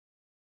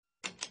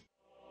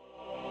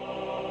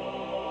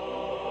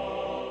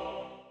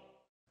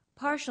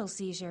Partial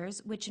seizures,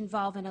 which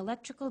involve an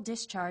electrical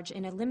discharge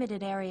in a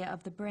limited area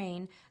of the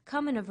brain,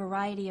 come in a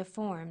variety of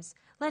forms.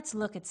 Let's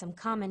look at some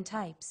common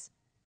types.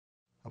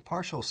 A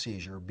partial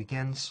seizure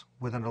begins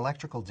with an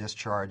electrical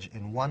discharge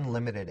in one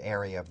limited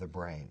area of the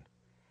brain.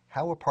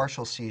 How a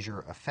partial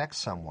seizure affects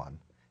someone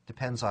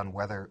depends on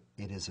whether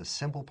it is a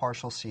simple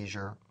partial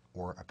seizure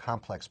or a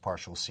complex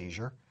partial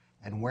seizure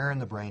and where in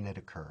the brain it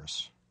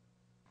occurs.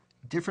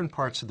 Different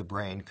parts of the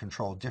brain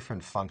control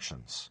different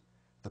functions.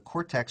 The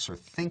cortex or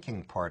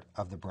thinking part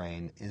of the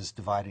brain is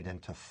divided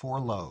into 4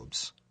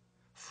 lobes: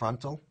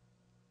 frontal,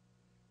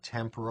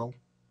 temporal,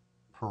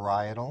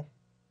 parietal,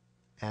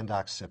 and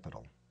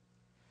occipital.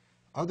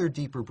 Other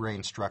deeper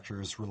brain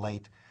structures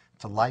relate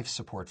to life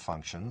support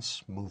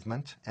functions,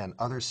 movement, and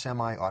other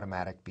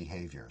semi-automatic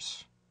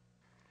behaviors.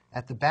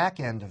 At the back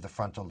end of the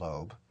frontal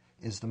lobe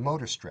is the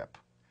motor strip,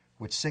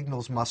 which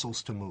signals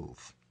muscles to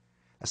move.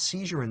 A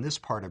seizure in this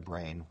part of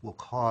brain will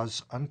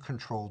cause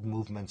uncontrolled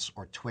movements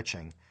or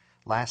twitching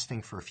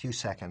lasting for a few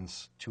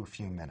seconds to a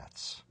few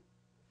minutes.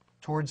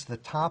 Towards the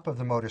top of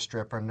the motor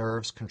strip are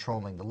nerves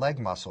controlling the leg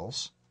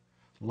muscles.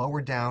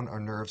 Lower down are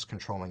nerves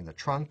controlling the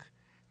trunk,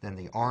 then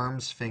the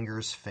arms,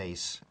 fingers,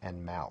 face,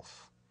 and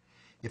mouth.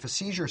 If a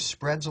seizure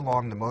spreads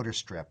along the motor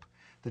strip,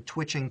 the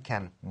twitching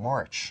can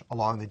march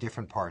along the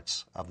different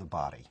parts of the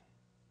body.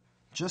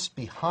 Just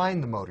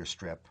behind the motor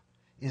strip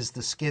is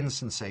the skin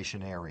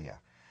sensation area.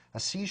 A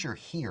seizure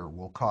here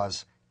will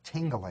cause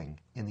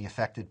tingling in the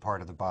affected part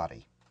of the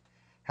body.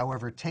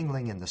 However,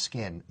 tingling in the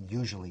skin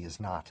usually is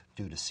not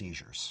due to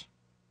seizures.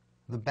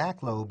 The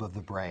back lobe of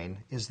the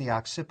brain is the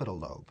occipital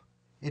lobe.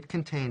 It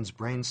contains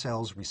brain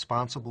cells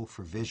responsible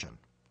for vision.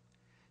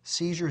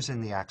 Seizures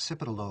in the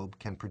occipital lobe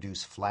can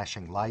produce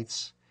flashing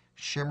lights,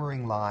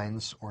 shimmering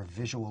lines, or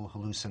visual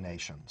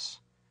hallucinations.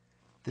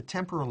 The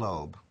temporal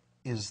lobe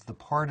is the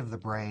part of the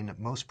brain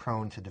most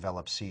prone to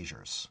develop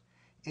seizures.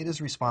 It is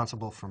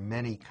responsible for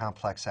many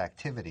complex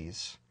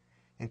activities,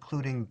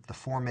 including the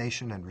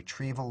formation and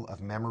retrieval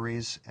of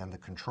memories and the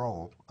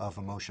control of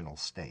emotional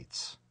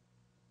states.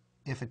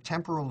 If a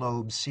temporal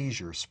lobe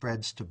seizure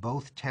spreads to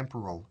both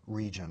temporal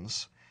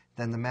regions,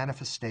 then the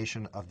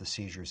manifestation of the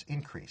seizures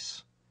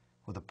increase,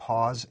 with a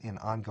pause in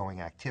ongoing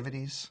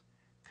activities,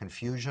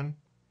 confusion,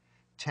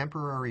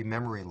 temporary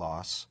memory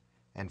loss,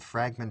 and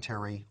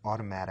fragmentary,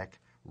 automatic,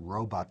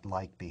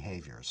 robot-like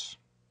behaviors.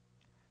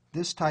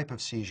 This type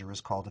of seizure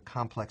is called a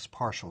complex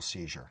partial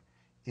seizure.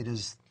 It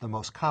is the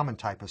most common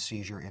type of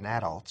seizure in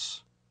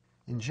adults.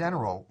 In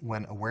general,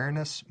 when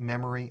awareness,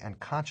 memory, and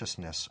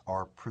consciousness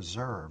are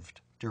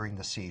preserved during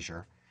the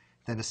seizure,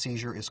 then a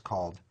seizure is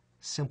called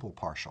simple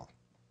partial.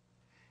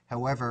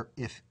 However,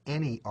 if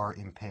any are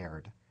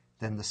impaired,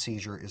 then the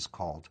seizure is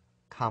called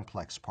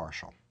complex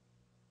partial.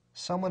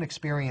 Someone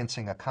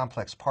experiencing a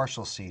complex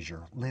partial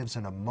seizure lives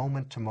in a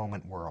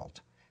moment-to-moment world.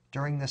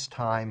 During this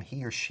time,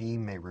 he or she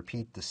may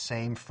repeat the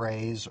same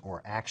phrase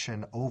or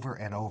action over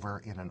and over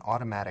in an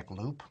automatic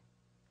loop,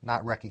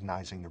 not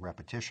recognizing the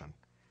repetition.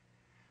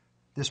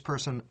 This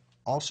person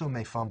also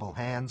may fumble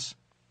hands,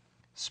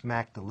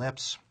 smack the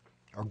lips,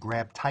 or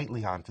grab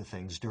tightly onto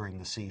things during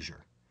the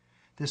seizure.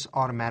 This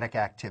automatic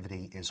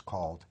activity is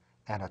called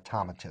an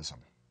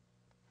automatism.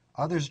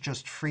 Others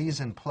just freeze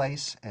in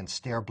place and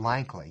stare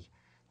blankly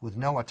with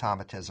no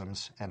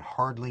automatisms and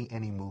hardly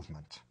any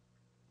movement.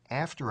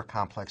 After a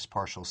complex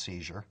partial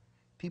seizure,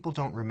 people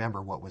don't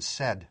remember what was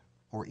said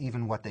or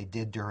even what they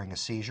did during a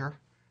seizure.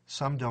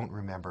 Some don't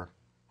remember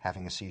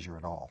having a seizure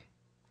at all.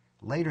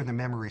 Later, the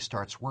memory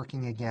starts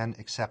working again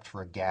except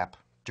for a gap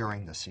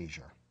during the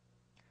seizure.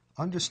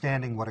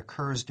 Understanding what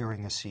occurs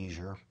during a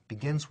seizure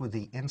begins with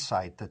the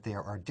insight that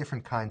there are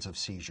different kinds of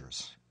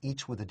seizures,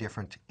 each with a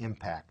different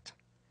impact.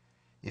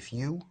 If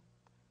you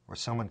or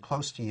someone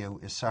close to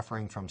you is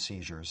suffering from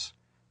seizures,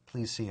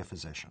 please see a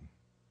physician.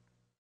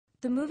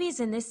 The movies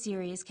in this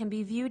series can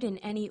be viewed in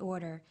any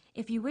order.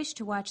 If you wish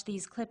to watch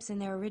these clips in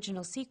their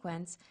original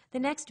sequence, the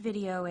next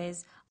video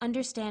is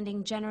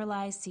Understanding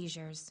Generalized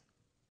Seizures.